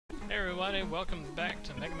Hey everybody, welcome back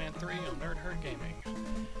to Megaman 3 on Nerd Herd Gaming.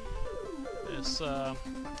 It's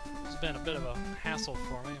been a bit of a hassle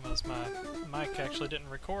for me, as my mic actually didn't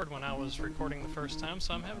record when I was recording the first time,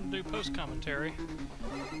 so I'm having to do post-commentary.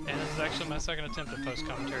 And this is actually my second attempt at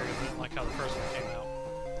post-commentary, because I didn't like how the first one came out.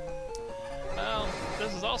 Well,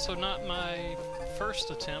 this is also not my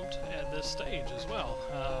first attempt at this stage as well.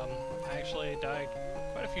 I actually died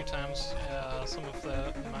quite a few times. Some of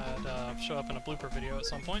them might show up in a blooper video at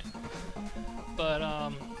some point.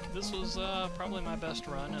 But this was probably my best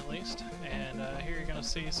run, at least. And here you're going to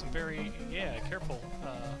see some very, careful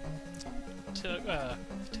tip of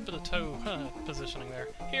the toe positioning there.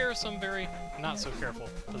 Here are some very not so careful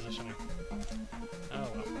positioning. Oh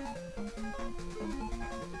well.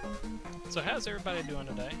 So how's everybody doing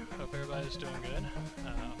today? Hope everybody's doing good.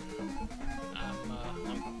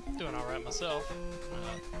 I'm doing alright myself.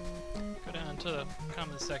 Go down to the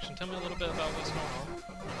comments section. Tell me a little bit about what's going on.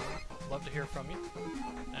 Love to hear from you.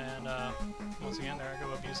 And once again, there I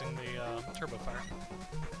go up using the Turbo Fire.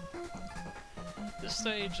 This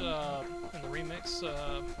stage in the remix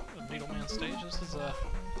of Needleman stage, this is I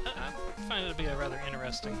find it to be a rather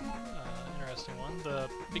interesting one. The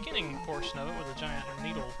beginning portion of it with the giant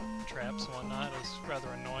needle traps and whatnot is rather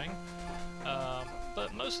annoying.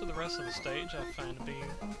 But most of the rest of the stage I find to be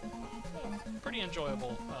a pretty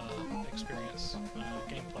enjoyable experience,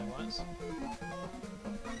 gameplay-wise.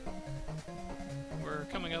 We're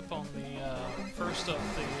coming up on the first of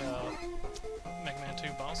the Megaman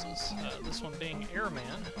 2 bosses, this one being Airman.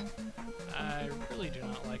 I really do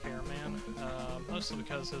not like Airman, mostly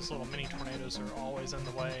because his little mini tornadoes are always in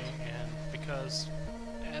the way, and because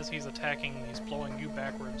as he's attacking, he's blowing you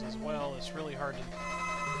backwards as well. It's really hard to,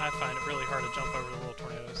 I find it really hard to jump over the little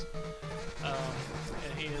tornadoes.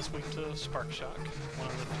 And he is weak to Spark Shock, one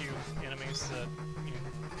of the few enemies that you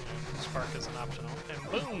know, Spark is an option on.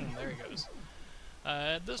 And boom, there he goes.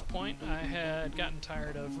 At this point, I had gotten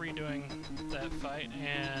tired of redoing that fight,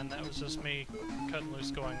 and that was just me cutting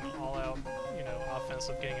loose, going all out,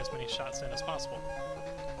 offensive, getting as many shots in as possible.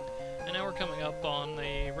 And now we're coming up on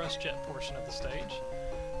the Rush Jet portion of the stage.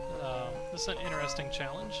 This is an interesting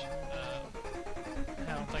challenge.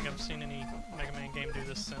 I don't think I've seen any Mega Man game do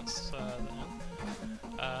this since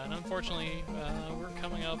then. And unfortunately, we're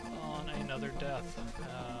coming up on another death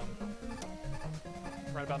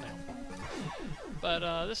right about now.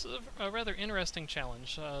 But this is a rather interesting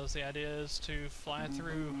challenge. The idea is to fly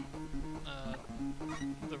through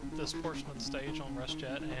this portion of the stage on Rush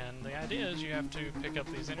Jet, and the idea is you have to pick up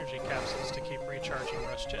these energy capsules to keep recharging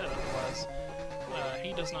Rush Jet. Otherwise,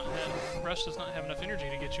 Rush does not have enough energy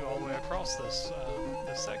to get you all the way across this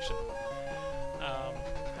section.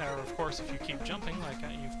 However, of course, if you keep jumping, like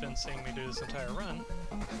you've been seeing me do this entire run,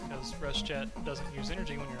 because Rush Jet doesn't use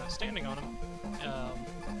energy when you're not standing on him,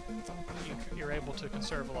 you're able to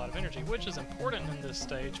conserve a lot of energy, which is important in this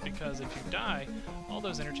stage because if you die, all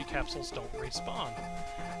those energy capsules don't respawn.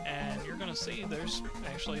 And you're going to see there's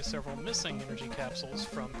actually several missing energy capsules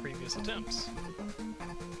from previous attempts.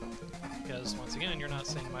 Because, once again, you're not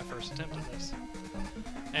seeing my first attempt at this.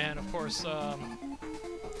 And, of course,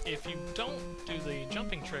 if you don't do the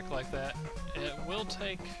jumping trick like that, it will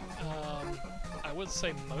take, I would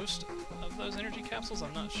say, most of those energy capsules.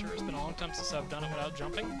 I'm not sure. It's been a long time since I've done it without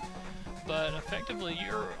jumping. But effectively,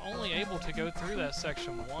 you're only able to go through that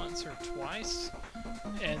section once or twice,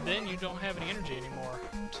 and then you don't have any energy anymore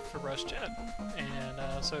for Rush Jet.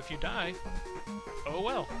 And so if you die, oh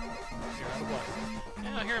well, you're out of luck.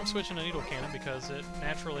 Now here I'm switching to Needle Cannon because it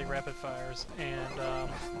naturally rapid fires, and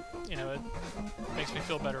it makes me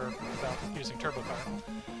feel better about using Turbo Fire.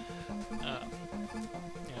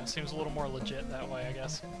 It seems a little more legit that way, I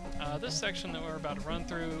guess. This section that we're about to run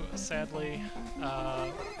through, sadly,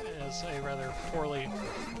 is a rather poorly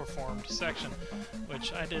performed section,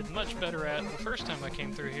 which I did much better at the first time I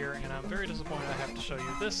came through here, and I'm very disappointed I have to show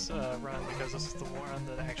you this run because this is the one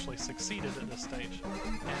that actually succeeded at this stage.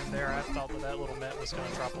 And there I thought that little Met was going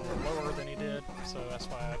to drop a little lower than he did, so that's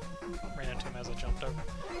why I ran into him as I jumped over.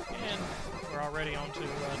 And we're already on to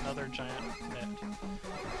another giant Met.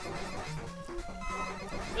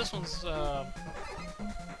 This one's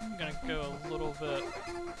going to go a little bit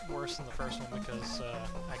worse than the first one because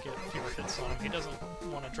I get fewer hits on him. He doesn't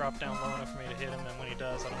want to drop down low enough for me to hit him, and when he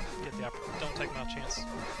does, I don't get the opportunity. Don't take my chance.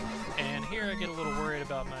 And here I get a little worried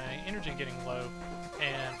about my energy getting low,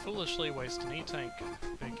 and foolishly waste an E-Tank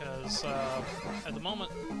because at the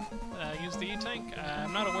moment I use the E-Tank,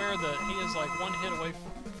 I'm not aware that he is like one hit away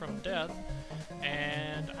from death,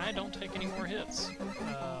 and I don't take any more hits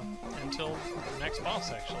until the next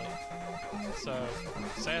boss, actually. So,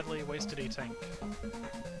 sadly, wasted E-Tank.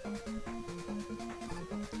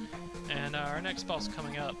 And our next boss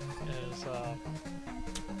coming up is,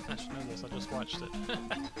 I should know this, I just watched it.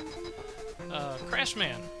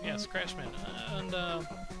 Crashman! Yes, Crashman. And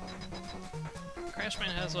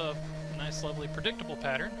Crashman has a nice, lovely, predictable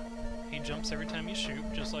pattern. He jumps every time you shoot,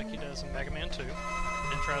 just like he does in Megaman 2,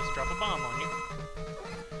 and tries to drop a bomb on you.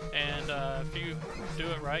 And if you do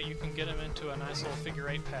it right, you can get him into a nice little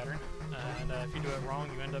figure-8 pattern. And if you do it wrong,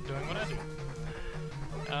 you end up doing what I do.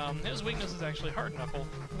 His weakness is actually Hard Knuckle,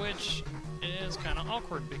 which is kind of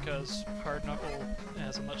awkward because Hard Knuckle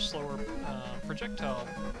has a much slower projectile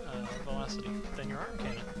velocity than your arm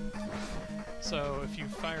cannon. So if you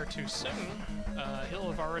fire too soon, he'll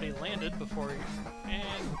have already landed before you,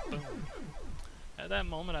 and boom. At that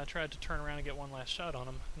moment, I tried to turn around and get one last shot on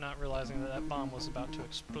him, not realizing that that bomb was about to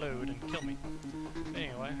explode and kill me.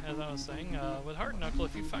 Anyway, as I was saying, with Hard Knuckle,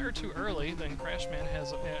 if you fire too early, then Crashman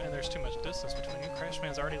has, and there's too much distance between you,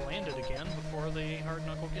 Crashman's already landed again before the Hard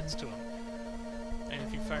Knuckle gets to him. And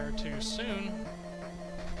if you fire too soon,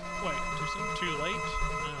 too late?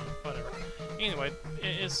 Whatever. Anyway,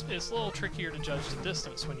 it's a little trickier to judge the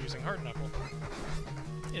distance when using Hard Knuckle.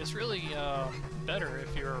 It's really better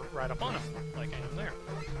if you're right up on him, like I am there.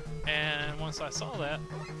 And once I saw that,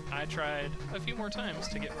 I tried a few more times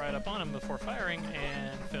to get right up on him before firing,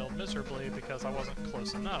 and failed miserably because I wasn't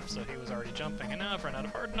close enough, so he was already jumping. And now I've run out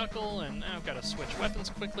of Hard Knuckle, and now I've got to switch weapons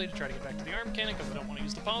quickly to try to get back to the arm cannon because I don't want to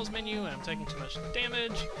use the pause menu, and I'm taking too much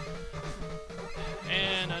damage.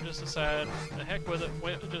 And I just decided, the heck with it,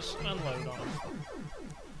 just unload on him.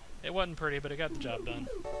 It wasn't pretty, but it got the job done.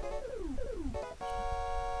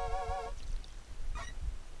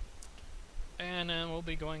 And then we'll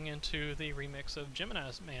be going into the remix of Gemini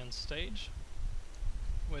Man's stage,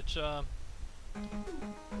 which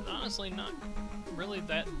honestly not really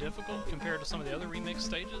that difficult compared to some of the other remix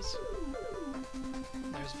stages.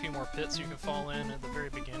 There's a few more pits you can fall in at the very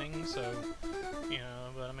beginning, so, you know,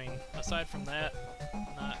 but I mean, aside from that,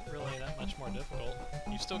 not really that much more difficult.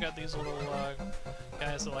 You've still got these little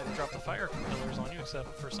guys that like to drop the fire pillars on you,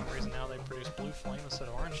 except for some reason now they produce blue flame instead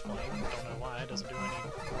of orange flame. Don't know why, it doesn't do any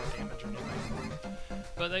more damage or anything.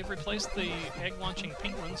 But they've replaced the egg-launching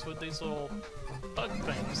penguins with these little bug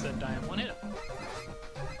things that die in one hit.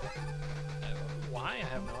 Why? I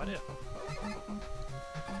have no idea.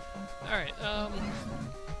 Alright,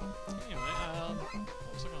 anyway,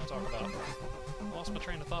 what was I going to talk about? I lost my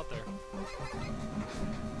train of thought there.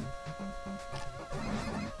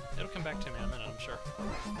 It'll come back to me in a minute, I'm sure.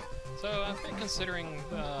 So, I've been considering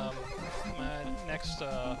my next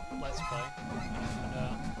Let's Play, and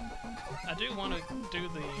I do want to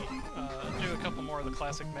do a couple more of the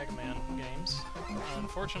classic Megaman games.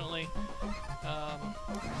 Unfortunately,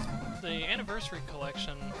 the Anniversary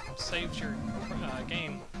Collection saves your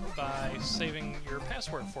game by saving your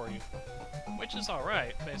password for you, which is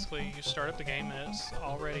alright. Basically, you start up the game and it's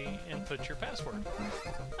already input your password.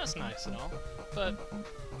 That's nice and all, but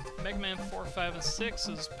Mega Man 4, 5, and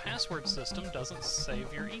 6's password system doesn't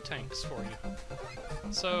save your E-tanks for you.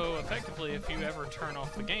 So, effectively, if you ever turn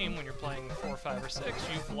off the game when you're playing 4, 5, or 6,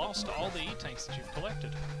 you've lost all the E-tanks that you've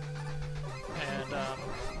collected. And,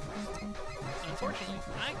 unfortunately,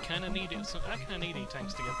 I kind of need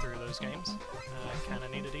E-tanks to get through those games. I kind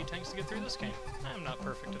of needed E-tanks to get through this game. I'm not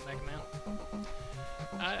perfect at Mega Man.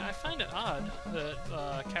 I find it odd that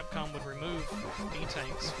Capcom would remove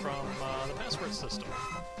E-tanks from the password system.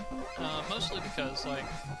 Mostly because, like,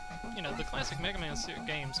 you know, the classic Mega Man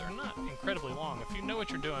games are not incredibly long. If you know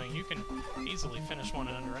what you're doing, you can easily finish one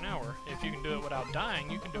in under an hour. If you can do it without dying,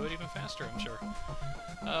 you can do it even faster, I'm sure.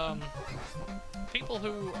 People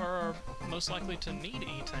who are most likely to need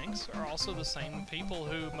E-tanks are also the same people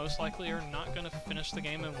who most likely are not going to finish the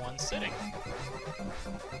game in one sitting.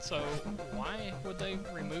 So, why would they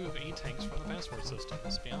remove E-tanks from the password system?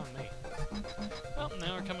 It's beyond me. Well,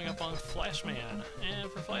 now we're coming up on Flashman,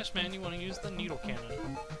 and for Flashman you want to use the needle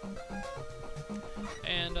cannon.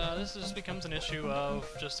 And this just becomes an issue of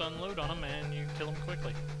just unload on them and you kill them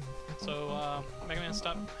quickly. So, Mega Man,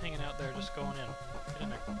 stop hanging out there, just go on in. Get in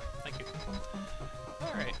there. Thank you.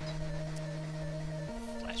 Alright.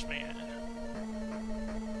 Flashman.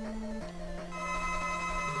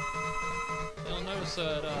 You'll notice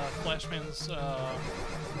that Flashman's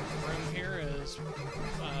room here is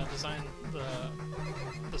designed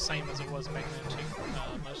the same as it was in Mega Man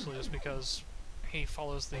 2, mostly just because he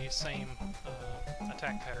follows the same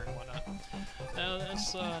attack pattern and whatnot. Now,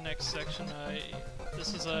 this next section,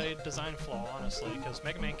 this is a design flaw, honestly, because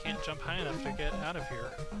Mega Man can't jump high enough to get out of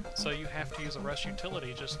here, so you have to use a rush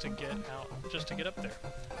utility just to get up there.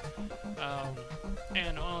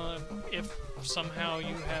 And if somehow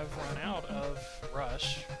you have run out of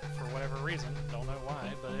rush, for whatever reason, don't know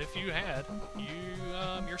why, but if if you had,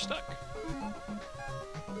 you're stuck.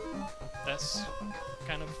 That's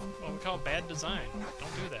kind of what we call bad design.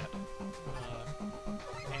 Don't do that.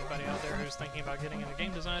 Anybody out there who's thinking about getting into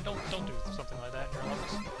game design, don't do something like that in your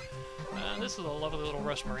levels. This is a lovely little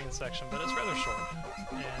Rush Marine section, but it's rather short.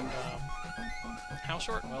 And how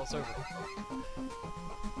short? Well, it's over.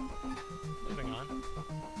 Moving on.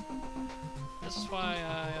 This is why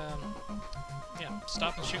I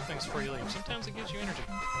stop and shoot things before you leave. Sometimes it gives you energy.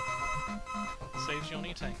 Saves you on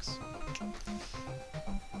E-tanks.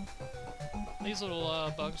 These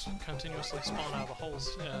little bugs continuously spawn out of the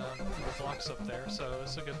holes in the blocks up there, so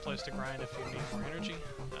it's a good place to grind if you need more energy.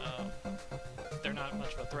 They're not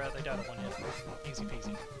much of a threat, they die to one hit. Easy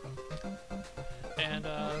peasy. And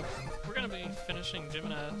we're going to be finishing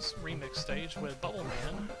Gemini's remix stage with Bubble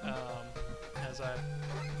Man. As I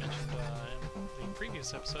mentioned in the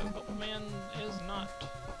previous episode, Bubble Man is not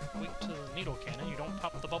weak to the needle cannon. You don't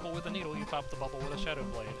pop the bubble with a needle, you pop the bubble with a shadow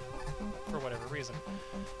blade, for whatever reason.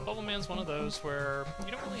 Bubble Man's one of those where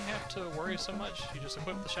you don't really have to worry so much. You just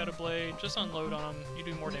equip the shadow blade, just unload on him, you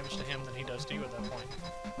do more damage to him than he does to you at that point.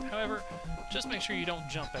 However, just make sure you don't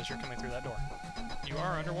jump as you're coming through that door. You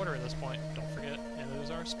are underwater at this point, don't forget, and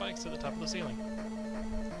those are spikes at the top of the ceiling.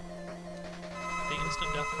 The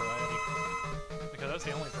instant death variety. Because that's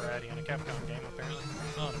the only variety in a Capcom game, apparently.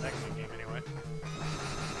 Well, in a Megaman game, anyway.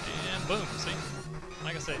 And boom, see?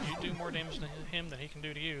 Like I said, you do more damage to him than he can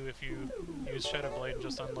do to you if you use Shadow Blade and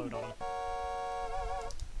just unload on him.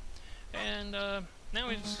 And now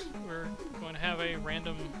we're going to have a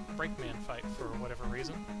random Breakman fight for whatever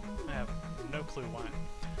reason. I have no clue why.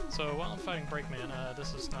 So while I'm fighting Breakman,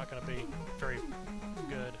 this is not going to be very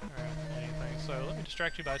good or anything, so let me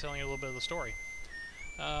distract you by telling you a little bit of the story.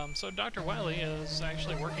 So Dr. Wily is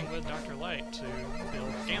actually working with Dr. Light to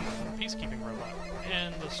build Gamma, a peacekeeping robot.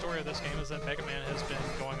 And the story of this game is that Megaman has been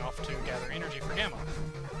going off to gather energy for Gamma.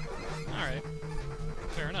 Alright,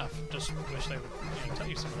 fair enough. Just wish they would tell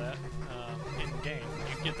you some of that in-game.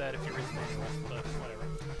 You get that if you read the manual, but whatever.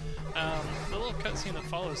 The little cutscene that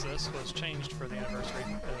follows this was changed for the anniversary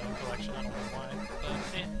collection. I don't know why, but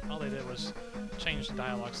all they did was change the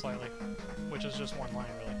dialogue slightly, which is just one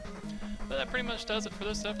line, really. But that pretty much does it for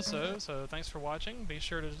this episode, so thanks for watching. Be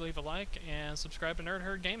sure to leave a like and subscribe to Nerd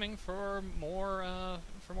Herd Gaming for more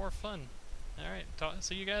fun. Alright,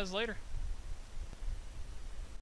 see you guys later.